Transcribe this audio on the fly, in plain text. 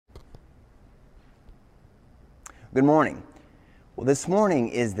Good morning. Well, this morning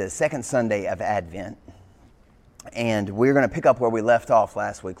is the second Sunday of Advent, and we're going to pick up where we left off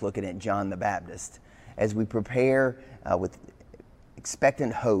last week looking at John the Baptist as we prepare with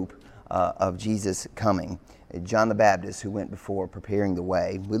expectant hope of Jesus coming. John the Baptist, who went before preparing the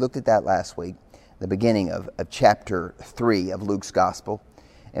way. We looked at that last week, the beginning of chapter 3 of Luke's Gospel,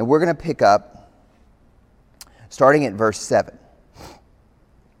 and we're going to pick up starting at verse 7.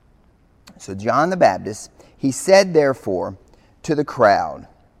 So John the Baptist, he said therefore to the crowd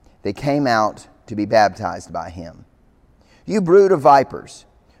that came out to be baptized by him, "You brood of vipers,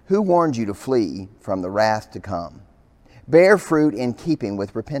 who warned you to flee from the wrath to come? Bear fruit in keeping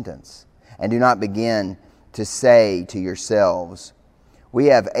with repentance, and do not begin to say to yourselves, 'We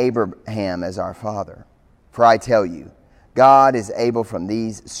have Abraham as our father.' For I tell you, God is able from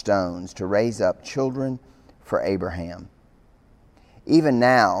these stones to raise up children for Abraham. Even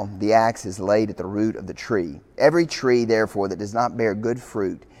now the axe is laid at the root of the tree. Every tree, therefore, that does not bear good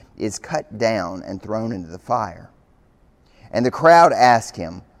fruit is cut down and thrown into the fire." And the crowd asked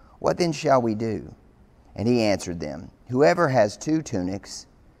him, "What then shall we do?" And he answered them, "Whoever has 2 tunics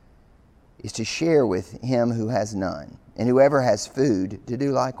is to share with him who has none, and whoever has food to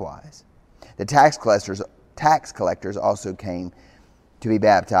do likewise." The tax collectors also came to be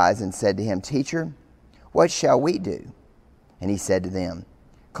baptized and said to him, "Teacher, what shall we do?" And he said to them,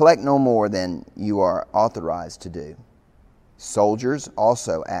 "Collect no more than you are authorized to do." Soldiers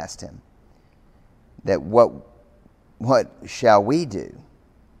also asked him, "That what shall we do?"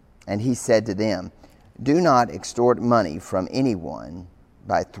 And he said to them, "Do not extort money from anyone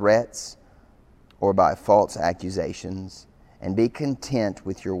by threats or by false accusations, and be content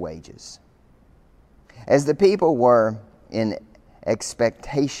with your wages." As the people were in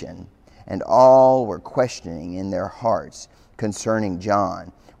expectation, and all were questioning in their hearts concerning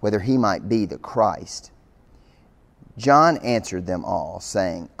John, whether he might be the Christ, John answered them all,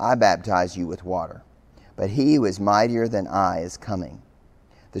 saying, "I baptize you with water, but he who is mightier than I is coming,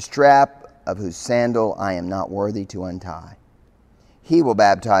 the strap of whose sandal I am not worthy to untie. He will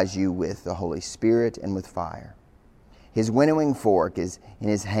baptize you with the Holy Spirit and with fire. His winnowing fork is in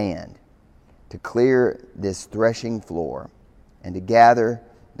his hand to clear this threshing floor and to gather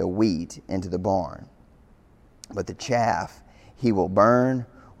the wheat into the barn, but the chaff he will burn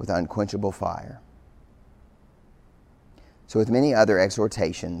with unquenchable fire." So with many other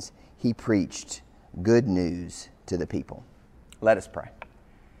exhortations, he preached good news to the people. Let us pray.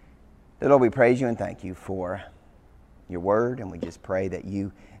 Lord, we praise you and thank you for your word, and we just pray that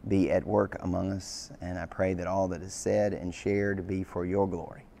you be at work among us, and I pray that all that is said and shared be for your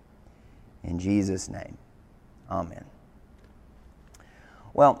glory. In Jesus' name, amen.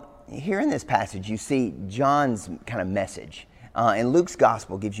 Well, here in this passage, you see John's kind of message. And Luke's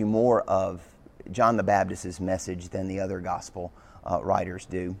gospel gives you more of John the Baptist's message than the other gospel writers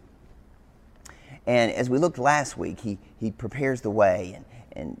do. And as we looked last week, he prepares the way,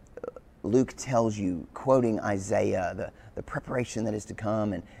 and Luke tells you, quoting Isaiah, the preparation that is to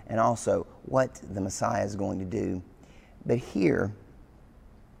come, and also what the Messiah is going to do. But here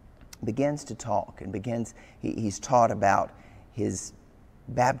begins to talk, and he's taught about his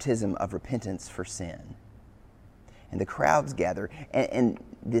baptism of repentance for sin. And the crowds gather, and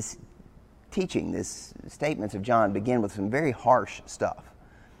this teaching, this statements of John begin with some very harsh stuff.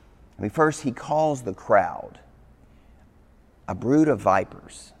 I mean, first he calls the crowd a brood of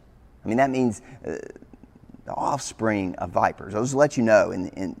vipers. I mean, that means the offspring of vipers. I'll just let you know,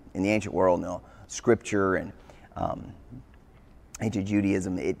 in the ancient world, Scripture and ancient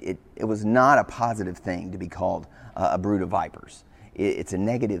Judaism, it was not a positive thing to be called a brood of vipers. It's a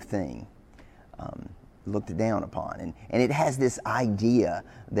negative thing, looked down upon. And it has this idea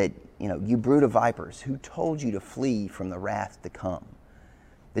that, you brood of vipers, who told you to flee from the wrath to come?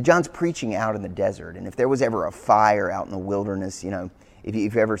 That John's preaching out in the desert, and if there was ever a fire out in the wilderness, if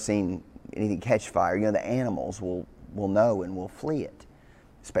you've ever seen anything catch fire, the animals will know and will flee it.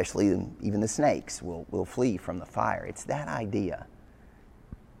 Especially even the snakes will flee from the fire. It's that idea.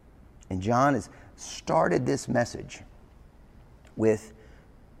 And John has started this message with,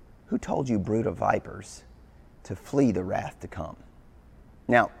 "Who told you, brood of vipers, to flee the wrath to come?"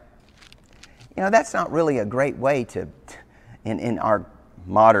 Now, that's not really a great way to, in our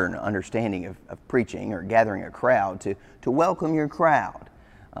modern understanding of preaching or gathering a crowd, to welcome your crowd.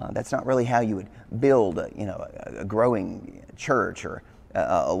 That's not really how you would build a growing church or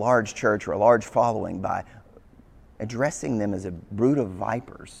a large church or a large following, by addressing them as a brood of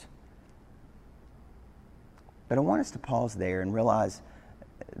vipers. But I want us to pause there and realize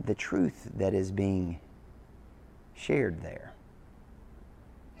the truth that is being shared there.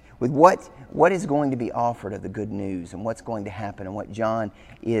 with what is going to be offered of the good news and what's going to happen and what John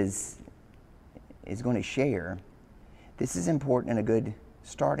is going to share, this is important and a good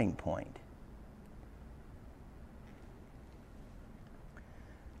starting point.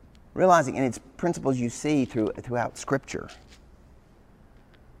 Realizing, and it's principles you see throughout Scripture.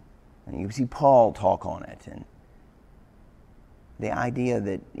 And you see Paul talk on it, and the idea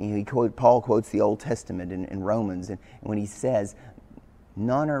that Paul quotes the Old Testament in Romans, and when he says,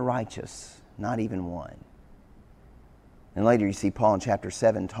 "None are righteous, not even one." And later you see Paul in chapter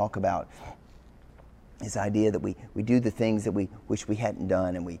 7 talk about this idea that we do the things that we wish we hadn't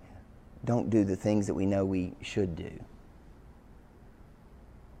done, and we don't do the things that we know we should do.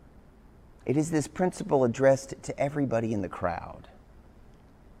 It is this principle addressed to everybody in the crowd.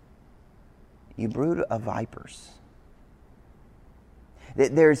 You brood of vipers.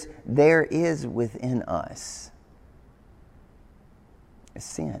 There is within us a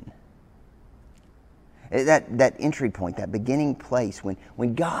sin. That entry point, that beginning place,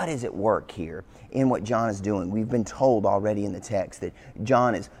 when God is at work here in what John is doing. We've been told already in the text that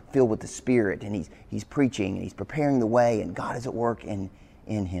John is filled with the Spirit, and he's preaching, and he's preparing the way, and God is at work in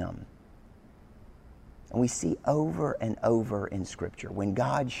him. And we see over and over in Scripture, when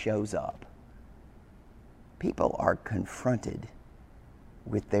God shows up, people are confronted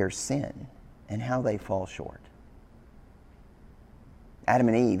with their sin and how they fall short. Adam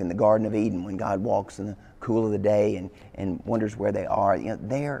and Eve in the Garden of Eden, when God walks in the cool of the day and wonders where they are,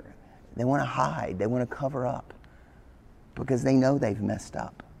 they want to hide, they want to cover up because they know they've messed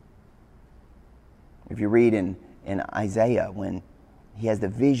up. If you read in Isaiah, when he has the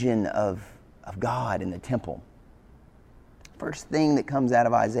vision of God in the temple, first thing that comes out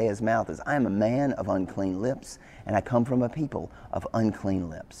of Isaiah's mouth is, "I am a man of unclean lips, and I come from a people of unclean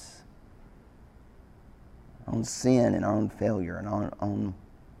lips." Our own sin and our own failure and our own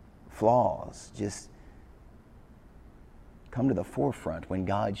flaws just come to the forefront when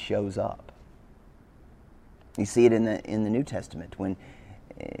God shows up. You see it in the New Testament when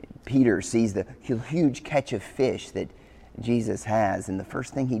Peter sees the huge catch of fish that Jesus has, and the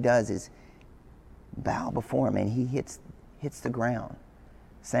first thing he does is bow before him, and he hits the ground,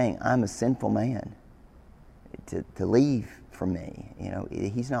 saying, "I'm a sinful man. To leave from me."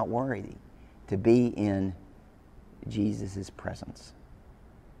 He's not worthy to be in Jesus' presence.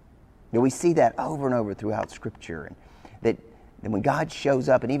 We see that over and over throughout Scripture, and that when God shows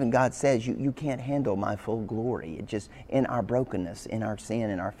up, and even God says, you can't handle my full glory. It just, in our brokenness, in our sin,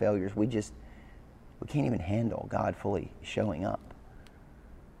 in our failures, we can't even handle God fully showing up.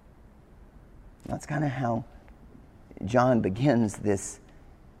 That's kind of how John begins this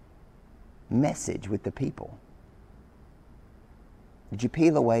message with the people. Did you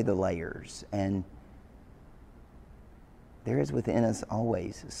peel away the layers? And there is within us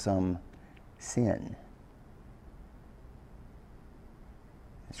always some sin.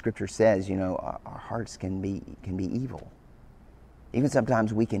 Scripture says, our hearts can be evil. Even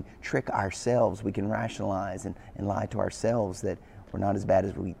sometimes we can trick ourselves, we can rationalize and lie to ourselves that we're not as bad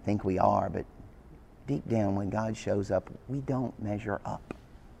as we think we are, but deep down, when God shows up, we don't measure up.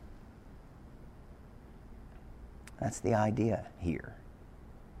 That's the idea here.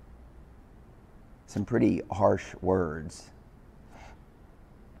 Some pretty harsh words,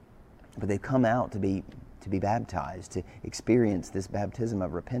 but they've come out to be baptized, to experience this baptism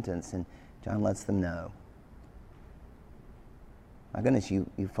of repentance, and John lets them know, my goodness, you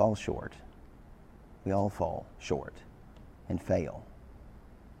fall short. We all fall short and fail.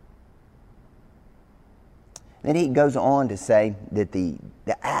 Then he goes on to say that the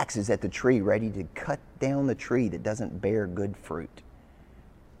axe is at the tree, ready to cut down the tree that doesn't bear good fruit.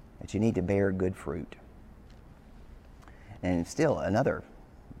 That you need to bear good fruit. And still another,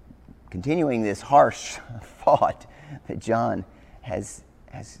 continuing this harsh thought that John has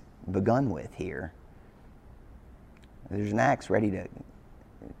begun with here. There's an axe ready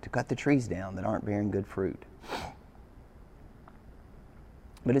to cut the trees down that aren't bearing good fruit.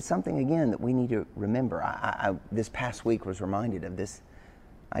 But it's something, again, that we need to remember. I this past week was reminded of this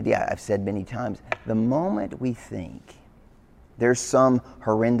idea I've said many times. The moment we think there's some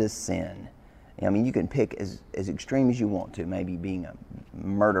horrendous sin, you can pick as extreme as you want to, maybe being a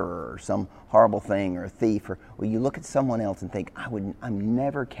murderer or some horrible thing, or a thief, or you look at someone else and think, I'm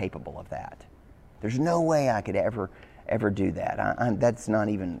never capable of that. There's no way I could ever do that. That's not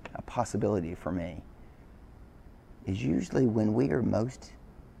even a possibility for me. Is usually when we are most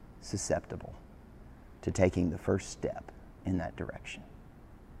susceptible to taking the first step in that direction.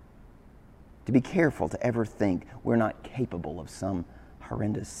 To be careful to ever think we're not capable of some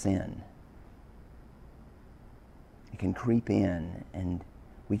horrendous sin. It can creep in, and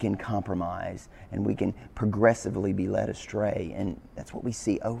we can compromise, and we can progressively be led astray. And that's what we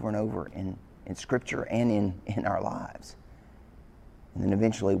see over and over in Scripture and in our lives. And then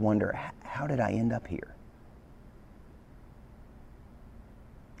eventually wonder, how did I end up here?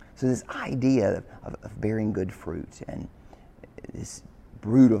 So this idea of bearing good fruit and this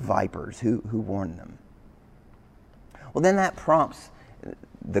brood of vipers, who warned them? Well, then that prompts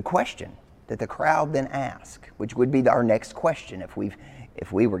the question that the crowd then ask, which would be our next question if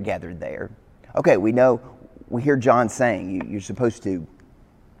we were gathered there. Okay, we hear John saying you're supposed to,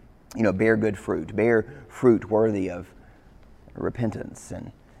 bear good fruit, bear fruit worthy of repentance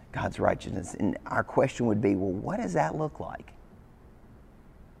and God's righteousness. And our question would be, well, what does that look like?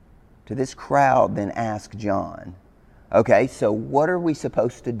 To this crowd then ask John, okay, so what are we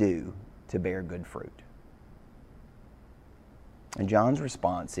supposed to do to bear good fruit? And John's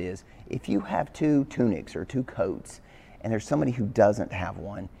response is, if you have 2 tunics or 2 coats, and there's somebody who doesn't have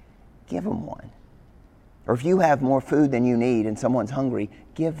one, give them one. Or if you have more food than you need and someone's hungry,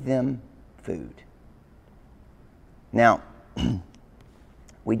 give them food. Now,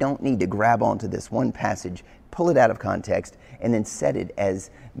 we don't need to grab onto this one passage, pull it out of context, and then set it as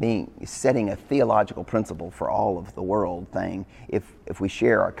setting a theological principle for all of the world thing. If we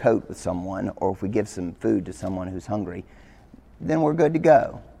share our coat with someone, or if we give some food to someone who's hungry, then we're good to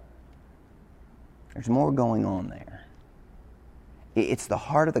go. There's more going on there. It's the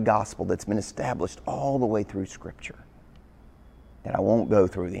heart of the gospel that's been established all the way through Scripture. That I won't go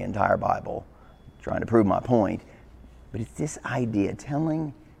through the entire Bible trying to prove my point, but it's this idea,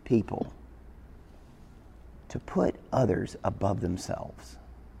 telling people to put others above themselves.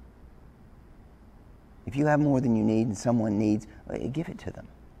 If you have more than you need and someone needs, give it to them.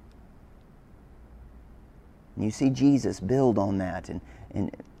 And you see Jesus build on that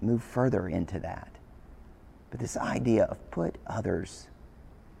and move further into that. But this idea of put others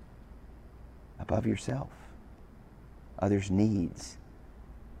above yourself, others' needs,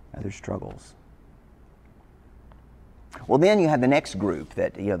 others' struggles. Well, then you have the next group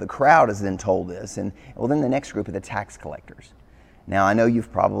that, the crowd has then told this, and then the next group are the tax collectors. Now, I know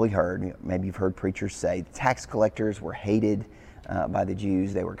you've probably heard, maybe you've heard preachers say, the tax collectors were hated by the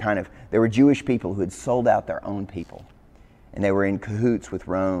Jews. They were Jewish people who had sold out their own people, and they were in cahoots with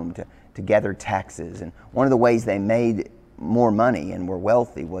Rome to gather taxes. And one of the ways they made more money and were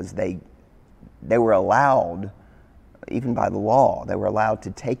wealthy was they were allowed, even by the law, they were allowed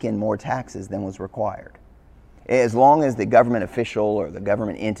to take in more taxes than was required. As long as the government official or the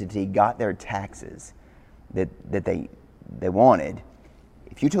government entity got their taxes that they wanted,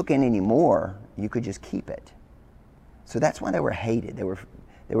 if you took in any more, you could just keep it. So that's why they were hated.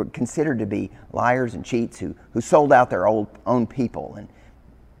 They were considered to be liars and cheats who sold out their own people and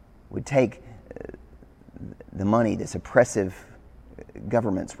would take the money this oppressive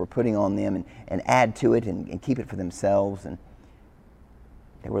governments were putting on them and add to it and keep it for themselves. And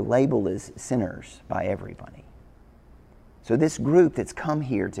they were labeled as sinners by everybody. So this group that's come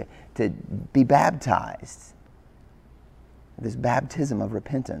here to be baptized, this baptism of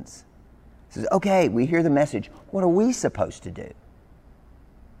repentance, says, okay, we hear the message. What are we supposed to do?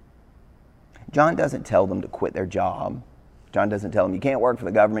 John doesn't tell them to quit their job. John doesn't tell them, you can't work for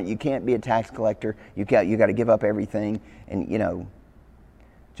the government, you can't be a tax collector, you got to give up everything. And,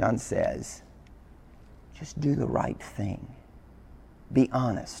 John says, just do the right thing. Be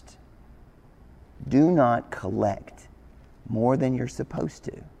honest. Do not collect more than you're supposed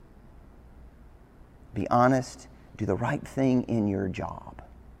to. Be honest. Do the right thing in your job.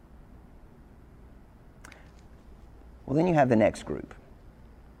 Well, then you have the next group.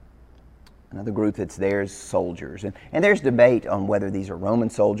 Another group that's there is soldiers. And there's debate on whether these are Roman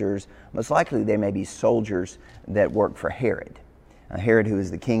soldiers. Most likely they may be soldiers that work for Herod. Herod, who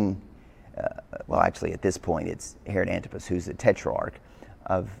is the king, actually at this point it's Herod Antipas, who's the tetrarch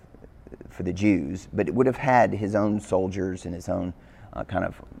for the Jews, but it would have had his own soldiers and his own kind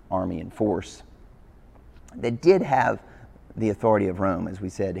of army and force that did have the authority of Rome. As we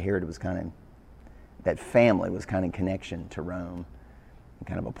said, Herod was that family was kind of in connection to Rome, and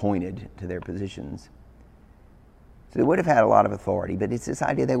kind of appointed to their positions. So they would have had a lot of authority, but it's this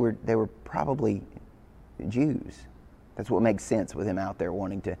idea they were probably Jews. That's what makes sense with him out there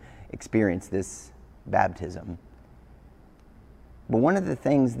wanting to experience this baptism. But one of the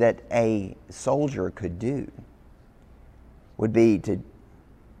things that a soldier could do would be to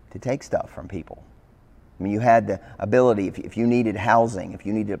take stuff from people. I mean, you had the ability, if you needed housing, if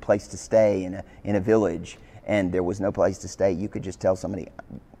you needed a place to stay in a village and there was no place to stay, you could just tell somebody,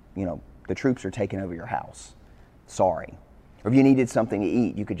 the troops are taking over your house. Sorry. Or if you needed something to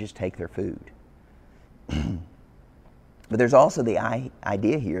eat, you could just take their food. But there's also the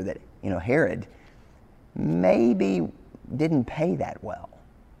idea here that, Herod maybe didn't pay that well.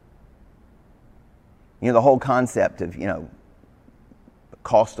 The whole concept of,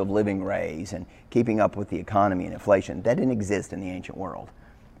 cost of living raise and keeping up with the economy and inflation, that didn't exist in the ancient world.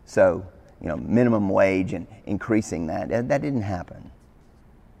 So, minimum wage and increasing that didn't happen.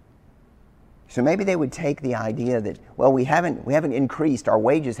 So maybe they would take the idea that, well, we haven't increased, our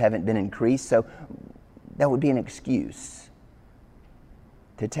wages haven't been increased, so that would be an excuse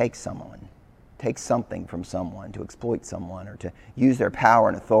to take something from someone, to exploit someone, or to use their power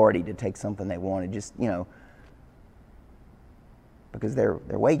and authority to take something they wanted, just, because their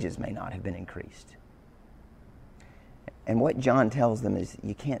wages may not have been increased. And what John tells them is,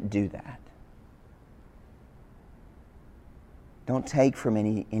 you can't do that. Don't take from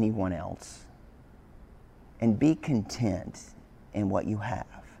anyone else. And be content in what you have.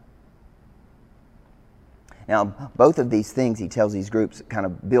 Now, both of these things he tells these groups kind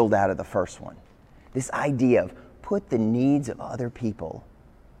of build out of the first one. This idea of put the needs of other people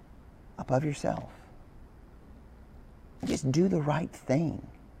above yourself. Just do the right thing.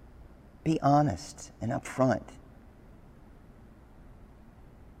 Be honest and upfront.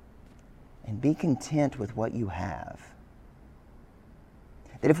 And be content with what you have.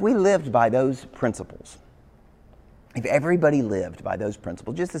 That if we lived by those principles, if everybody lived by those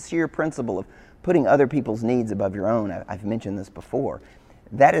principles, just the sheer principle of putting other people's needs above your own, I've mentioned this before,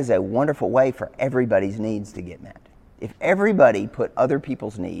 that is a wonderful way for everybody's needs to get met. If everybody put other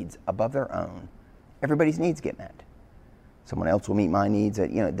people's needs above their own, everybody's needs get met. Someone else will meet my needs.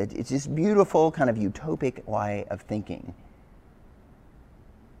 It's this beautiful kind of utopic way of thinking.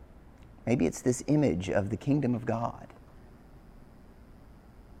 Maybe it's this image of the kingdom of God,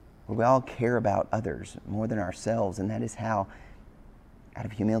 where we all care about others more than ourselves, and that is how, out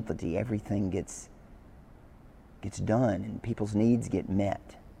of humility, everything gets done and people's needs get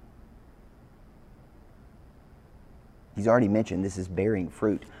met. He's already mentioned this is bearing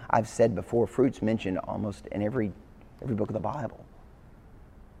fruit. I've said before, fruit's mentioned almost in every book of the Bible.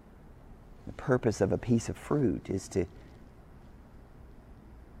 The purpose of a piece of fruit is to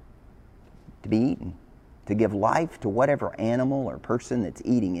be eaten, to give life to whatever animal or person that's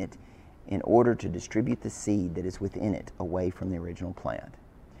eating it in order to distribute the seed that is within it away from the original plant,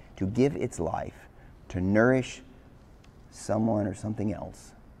 to give its life, to nourish someone or something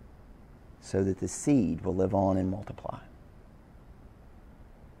else so that the seed will live on and multiply.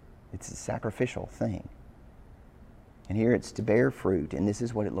 It's a sacrificial thing. And here it's to bear fruit, and this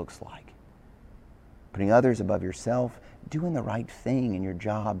is what it looks like. Putting others above yourself, doing the right thing in your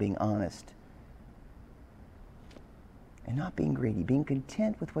job, being honest, and not being greedy, being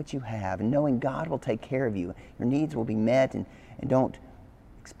content with what you have, and knowing God will take care of you. Your needs will be met, and don't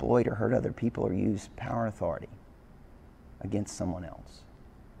exploit or hurt other people or use power and authority against someone else.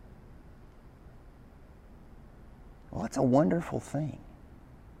 Well, that's a wonderful thing.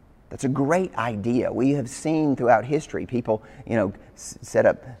 That's a great idea. We have seen throughout history people, set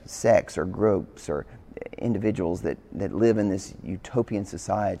up sects or groups or individuals that live in this utopian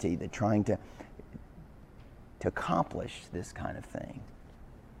society that trying to accomplish this kind of thing.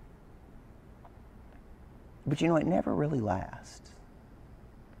 But it never really lasts.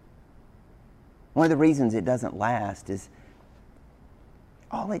 One of the reasons it doesn't last is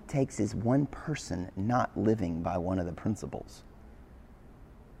all it takes is one person not living by one of the principles.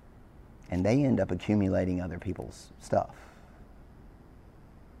 And they end up accumulating other people's stuff.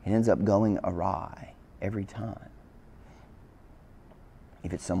 It ends up going awry every time.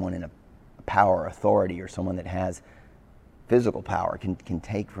 If it's someone in a power, authority, or someone that has physical power can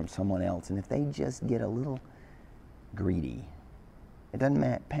take from someone else. And if they just get a little greedy, it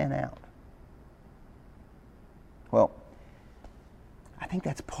doesn't pan out. Well, I think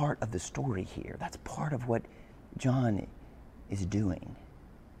that's part of the story here. That's part of what John is doing.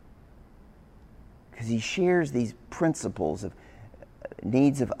 Because he shares these principles of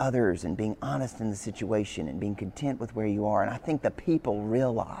needs of others and being honest in the situation and being content with where you are. And I think the people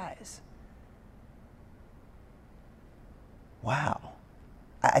realize, wow,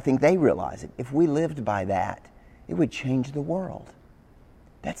 I think they realize it. If we lived by that, it would change the world.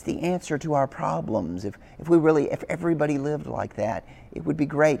 That's the answer to our problems. If everybody lived like that, it would be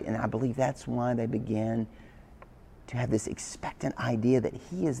great. And I believe that's why they began to have this expectant idea that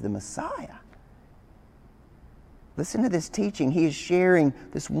he is the Messiah. Listen to this teaching. He is sharing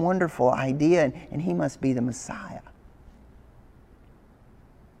this wonderful idea, and he must be the Messiah.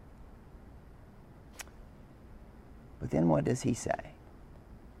 But then what does he say?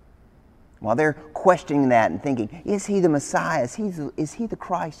 While they're questioning that and thinking, is he the Messiah? Is he the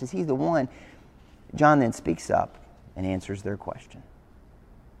Christ? Is he the one? John then speaks up and answers their question.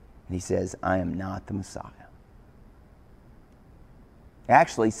 And he says, I am not the Messiah. It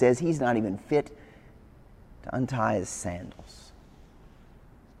actually says he's not even fit to untie his sandals.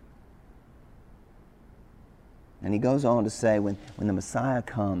 And he goes on to say, when the Messiah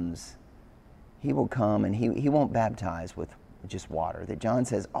comes, he will come and he won't baptize with just water. That John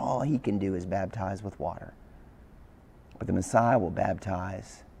says all he can do is baptize with water. But the Messiah will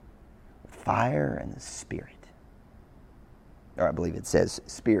baptize with fire and the Spirit. Or I believe it says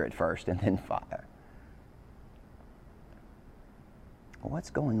Spirit first and then fire. Well, what's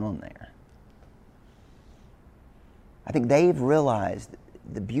going on there? I think they've realized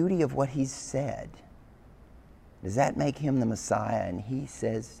the beauty of what he's said. Does that make him the Messiah? And he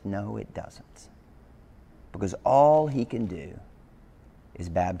says, no, it doesn't. Because all he can do is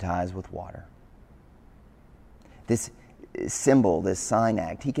baptize with water. This symbol, this sign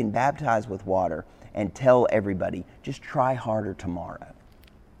act, he can baptize with water and tell everybody, just try harder tomorrow.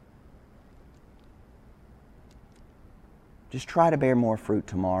 Just try to bear more fruit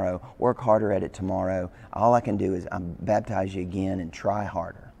tomorrow. Work harder at it tomorrow. All I can do is baptize you again and try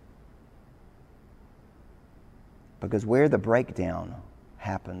harder. Because where the breakdown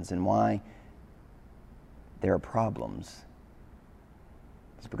happens and why there are problems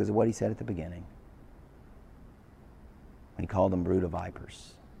is because of what he said at the beginning. When he called them brood of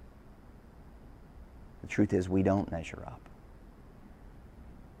vipers. The truth is we don't measure up.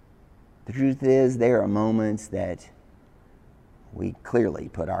 The truth is there are moments that we clearly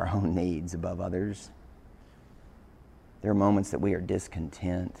put our own needs above others. There are moments that we are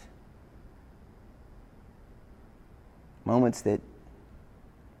discontent. Moments that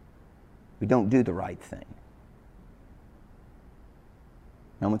we don't do the right thing.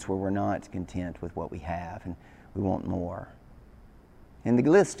 Moments where we're not content with what we have and we want more. And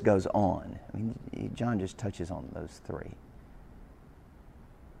the list goes on. I mean, John just touches on those three.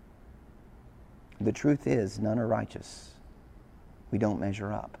 The truth is, none are righteous. We don't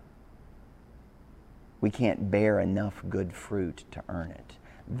measure up. We can't bear enough good fruit to earn it.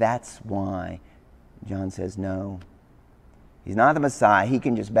 That's why John says, no, he's not the Messiah. He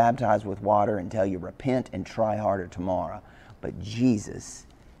can just baptize with water and tell you, repent and try harder tomorrow. But Jesus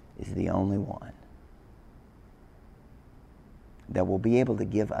is the only one that will be able to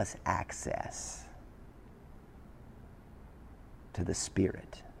give us access to the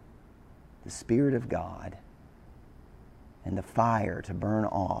Spirit of God, and the fire to burn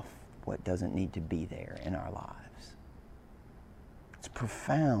off what doesn't need to be there in our lives. It's a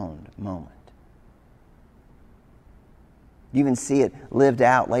profound moment. You even see it lived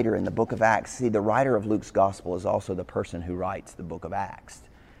out later in the book of Acts. See, the writer of Luke's gospel is also the person who writes the book of Acts.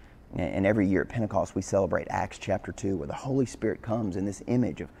 And every year at Pentecost we celebrate Acts chapter 2, where the Holy Spirit comes in this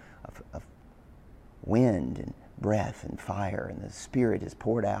image of wind and breath and fire, and the Spirit is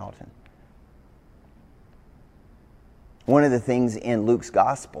poured out. And one of the things in Luke's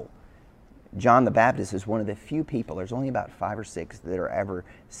gospel, John the Baptist is one of the few people, there's only about 5 or 6 that are ever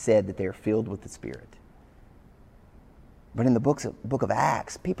said that they are filled with the Spirit. But in the book of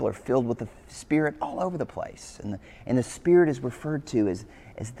Acts, people are filled with the Spirit all over the place. And the Spirit is referred to as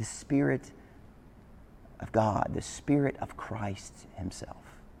the Spirit of God, the Spirit of Christ himself.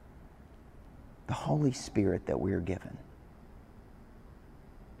 The Holy Spirit that we're given.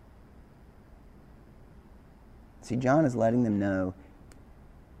 See, John is letting them know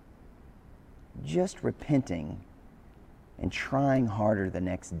just repenting and trying harder the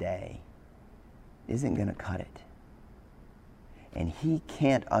next day isn't going to cut it. And he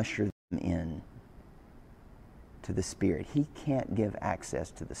can't usher them in to the Spirit. He can't give access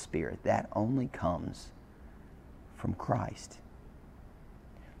to the Spirit. That only comes from Christ,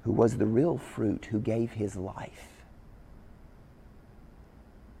 who was the real fruit, who gave his life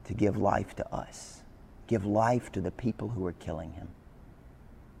to give life to us. Give life to the people who are killing him,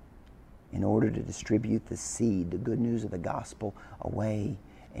 in order to distribute the seed, the good news of the gospel, away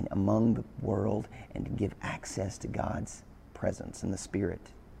and among the world, and to give access to God's presence and the Spirit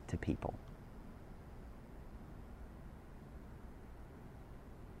to people.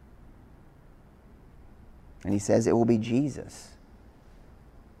 And he says it will be Jesus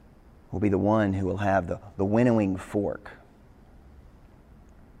will be the one who will have the winnowing fork.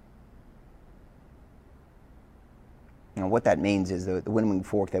 Now, what that means is the winnowing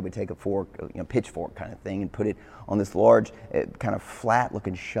fork, they would take a fork, pitchfork kind of thing, and put it on this large, kind of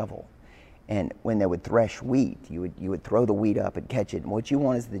flat-looking shovel. And when they would thresh wheat, you would throw the wheat up and catch it. And what you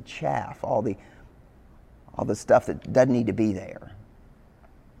want is the chaff, all the stuff that doesn't need to be there,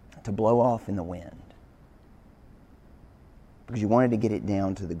 to blow off in the wind. because you wanted to get it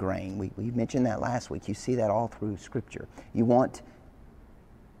down to the grain. We mentioned that last week. You see that all through Scripture. You want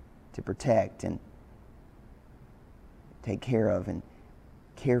to protect and take care of and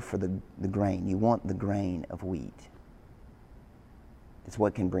care for the grain. You want the grain of wheat. It's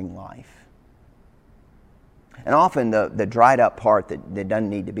what can bring life. And often the dried up part that doesn't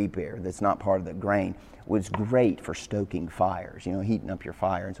need to be there, that's not part of the grain, was great for stoking fires, heating up your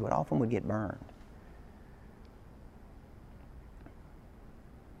fire. And so it often would get burned.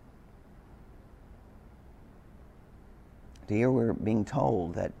 Here we're being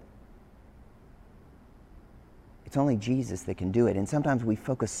told that it's only Jesus that can do it. And sometimes we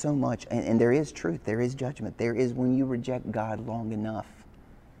focus so much, and there is truth, there is judgment. There is when you reject God long enough,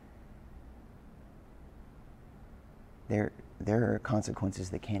 there are consequences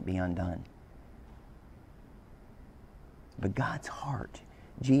that can't be undone. But God's heart,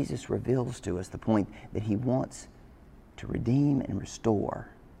 Jesus reveals to us the point that he wants to redeem and restore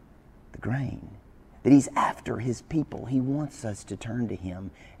the grain. That he's after his people. He wants us to turn to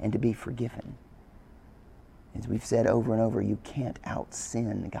him and to be forgiven. As we've said over and over, you can't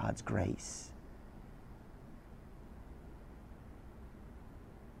out-sin God's grace.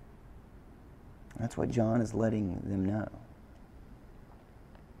 That's what John is letting them know.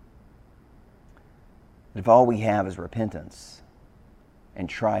 If all we have is repentance and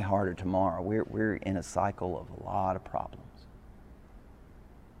try harder tomorrow, we're in a cycle of a lot of problems.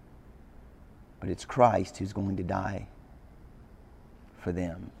 But it's Christ who's going to die for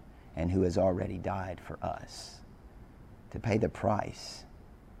them and who has already died for us to pay the price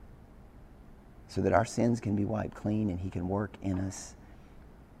so that our sins can be wiped clean and he can work in us,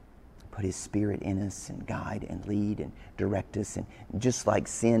 put his Spirit in us and guide and lead and direct us. And just like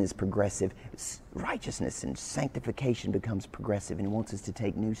sin is progressive, righteousness and sanctification becomes progressive, and he wants us to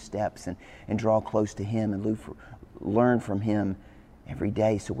take new steps and draw close to him and learn from him every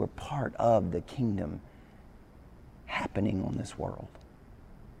day, so we're part of the kingdom happening on this world.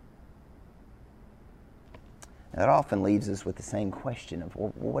 That often leaves us with the same question of,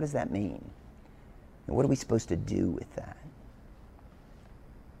 well, what does that mean? And what are we supposed to do with that?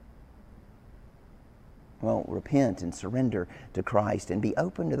 Well, repent and surrender to Christ and be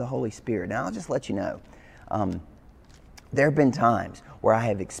open to the Holy Spirit. Now, I'll just let you know, there have been times where I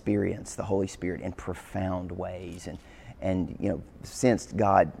have experienced the Holy Spirit in profound ways and sensed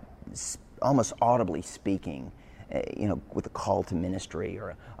God almost audibly speaking, with a call to ministry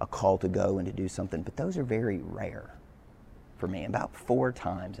or a call to go and to do something. But those are very rare for me, about 4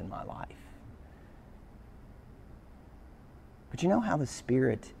 times in my life. But you know how the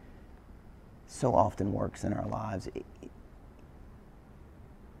Spirit so often works in our lives?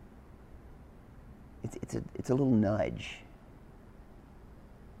 It's a little nudge.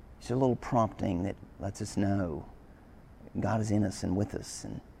 It's a little prompting that lets us know God is in us and with us,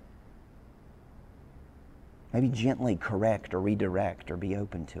 and maybe gently correct or redirect or be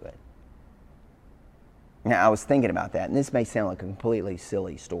open to it. Now, I was thinking about that, and this may sound like a completely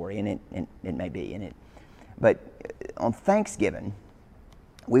silly story, and it may be, but on Thanksgiving,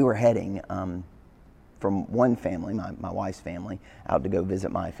 we were heading from one family, my wife's family, out to go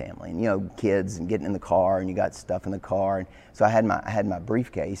visit my family. And kids and getting in the car, and you got stuff in the car. And so I had my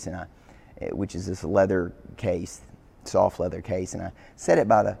briefcase, which is this leather case, soft leather case, and I set it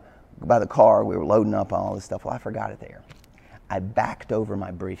by the car. We were loading up all this stuff. Well, I forgot it there. I backed over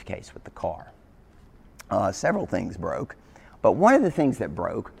my briefcase with the car. Several things broke, but one of the things that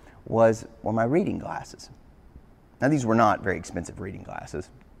broke were my reading glasses. Now, these were not very expensive reading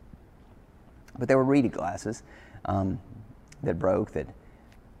glasses, but they were reading glasses that broke. That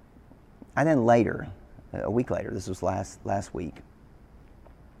I then later, a week later, this was last week,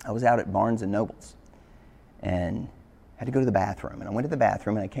 I was out at Barnes and Nobles and had to go to the bathroom. And I went to the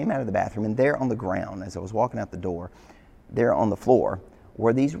bathroom, and I came out of the bathroom, and there on the ground, as I was walking out the door, there on the floor,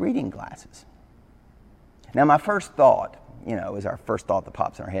 were these reading glasses. Now, my first thought, is our first thought that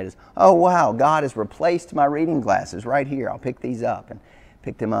pops in our head is, oh, wow, God has replaced my reading glasses right here. I'll pick these up, and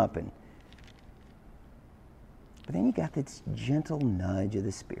picked them up. But then you got this gentle nudge of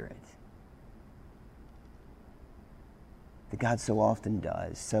the Spirit that God so often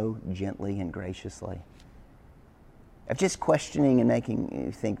does, so gently and graciously, of just questioning and making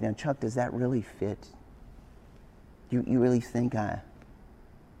you think, now, Chuck, does that really fit? You really think I'm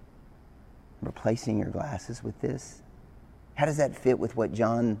replacing your glasses with this? How does that fit with what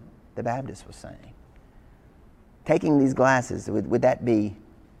John the Baptist was saying? Taking these glasses, would that be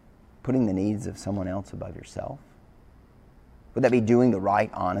putting the needs of someone else above yourself? Would that be doing the right,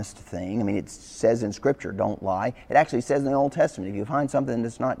 honest thing? I mean, it says in Scripture, don't lie. It actually says in the Old Testament, if you find something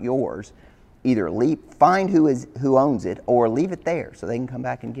that's not yours, Either find who owns it or leave it there so they can come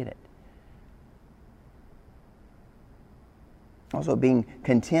back and get it. Also, being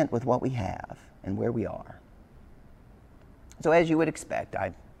content with what we have and where we are. So as you would expect,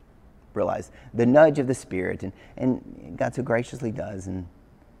 I realized the nudge of the Spirit, and God so graciously does, and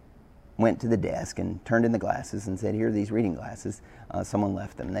went to the desk and turned in the glasses and said, here are these reading glasses. Someone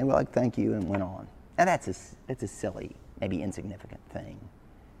left them. And they were like, thank you, and went on. Now that's a silly, maybe insignificant thing.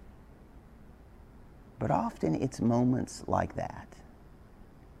 But often it's moments like that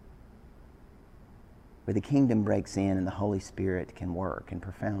where the kingdom breaks in and the Holy Spirit can work in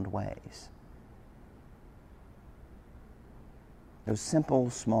profound ways. Those simple,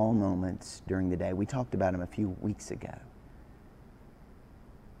 small moments during the day, we talked about them a few weeks ago.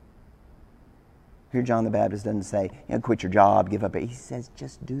 Here John the Baptist doesn't say, quit your job, give up. He says,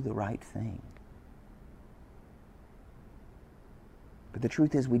 just do the right thing. But the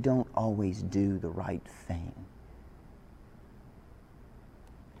truth is, we don't always do the right thing.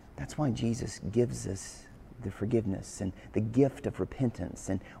 That's why Jesus gives us the forgiveness and the gift of repentance.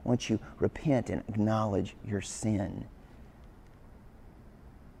 And once you repent and acknowledge your sin,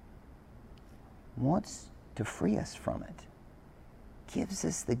 wants to free us from it. Gives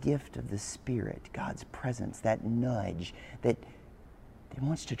us the gift of the Spirit, God's presence, that nudge that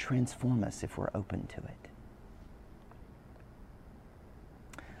wants to transform us if we're open to it.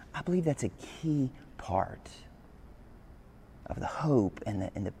 I believe that's a key part of the hope and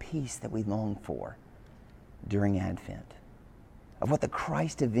the peace that we long for during Advent, of what the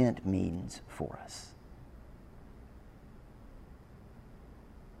Christ event means for us.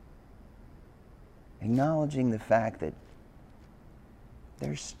 Acknowledging the fact that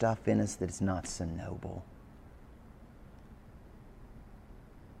there's stuff in us that's not so noble.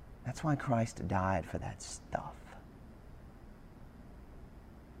 That's why Christ died for that stuff.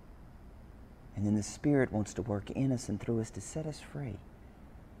 And then the Spirit wants to work in us and through us to set us free.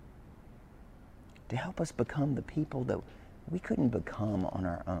 To help us become the people that we couldn't become on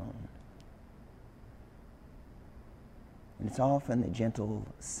our own. And it's often the gentle,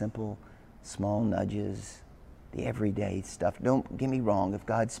 simple, small nudges, the everyday stuff. Don't get me wrong, if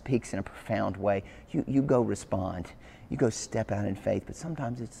God speaks in a profound way, you go respond. You go step out in faith. But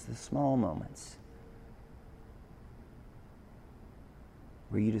sometimes it's the small moments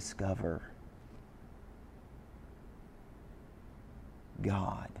where you discover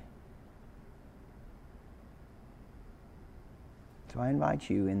God. So I invite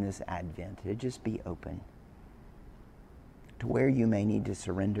you in this Advent to just be open to where you may need to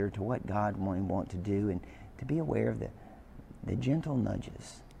surrender to what God may want to do, and to be aware of the gentle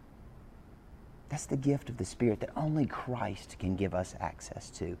nudges. That's the gift of the Spirit that only Christ can give us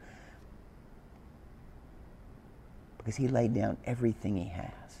access to, because He laid down everything He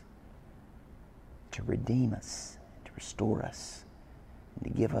has to redeem us, to restore us,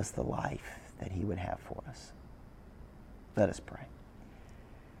 and to give us the life that He would have for us. Let us pray.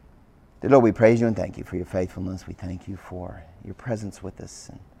 Dear Lord, we praise You and thank You for Your faithfulness. We thank You for Your presence with us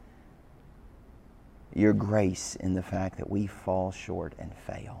and Your grace in the fact that we fall short and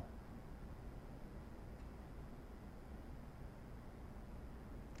fail.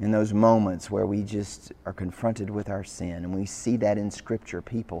 In those moments where we just are confronted with our sin, and we see that in Scripture,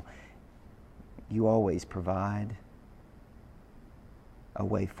 people, You always provide a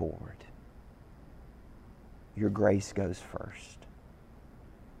way forward. Your grace goes first.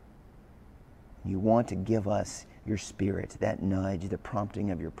 You want to give us Your Spirit, that nudge, the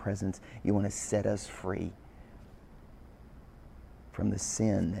prompting of Your presence. You want to set us free from the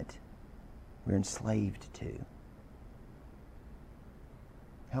sin that we're enslaved to.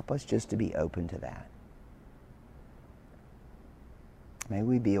 Help us just to be open to that. May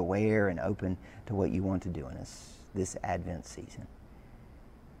we be aware and open to what You want to do in us this Advent season.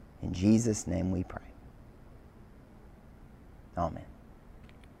 In Jesus' name we pray. Amen.